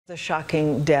The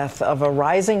shocking death of a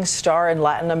rising star in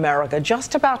Latin America,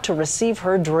 just about to receive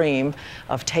her dream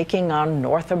of taking on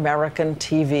North American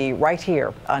TV right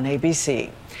here on ABC.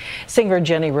 Singer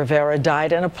Jenni Rivera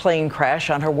died in a plane crash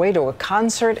on her way to a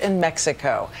concert in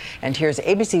Mexico. And here's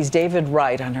ABC's David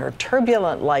Wright on her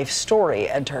turbulent life story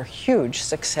and her huge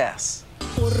success.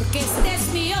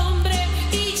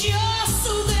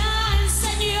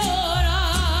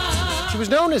 She was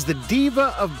known as the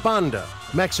Diva of Banda,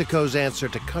 Mexico's answer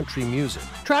to country music.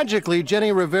 Tragically,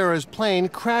 Jenni Rivera's plane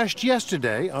crashed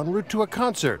yesterday en route to a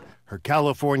concert. Her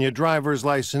California driver's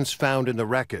license found in the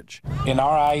wreckage. In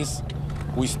our eyes,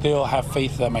 we still have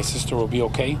faith that my sister will be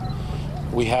okay.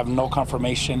 We have no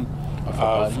confirmation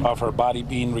of her body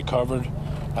being recovered,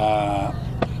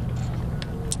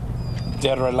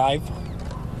 dead or alive.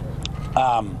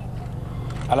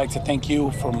 I'd like to thank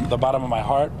you from the bottom of my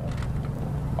heart,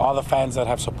 all the fans that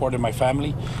have supported my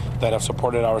family, that have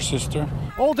supported our sister.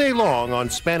 All day long on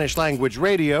Spanish-language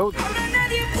radio,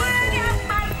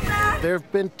 there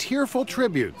have been tearful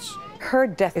tributes. Her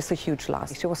death is a huge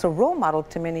loss. She was a role model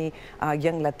to many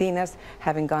young Latinas,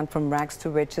 having gone from rags to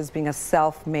riches, being a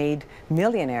self-made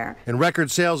millionaire. In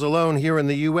record sales alone here in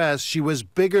the U.S., she was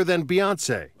bigger than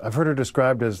Beyonce. I've heard her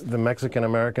described as the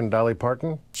Mexican-American Dolly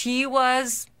Parton. She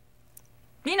was,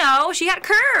 you know, she had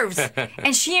curves,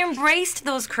 and she embraced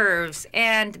those curves,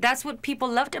 and that's what people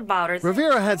loved about her.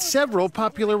 Rivera had several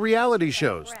popular reality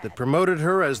shows that promoted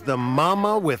her as the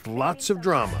mama with lots of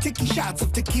drama. Shots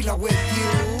of tequila with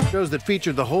you. Shows that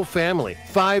featured the whole family,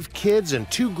 5 kids and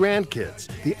 2 grandkids,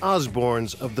 the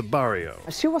Osbournes of the barrio.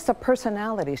 She was a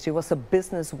personality. She was a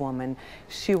businesswoman.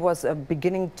 She was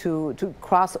beginning to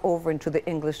cross over into the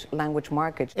English language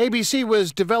market. ABC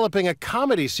was developing a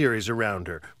comedy series around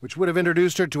her, which would have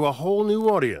introduced her to a whole new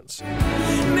audience.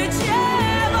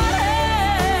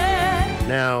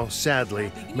 Now, sadly,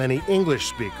 many English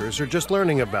speakers are just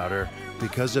learning about her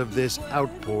because of this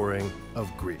outpouring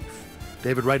of grief.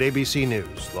 David Wright, ABC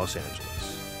News, Los Angeles.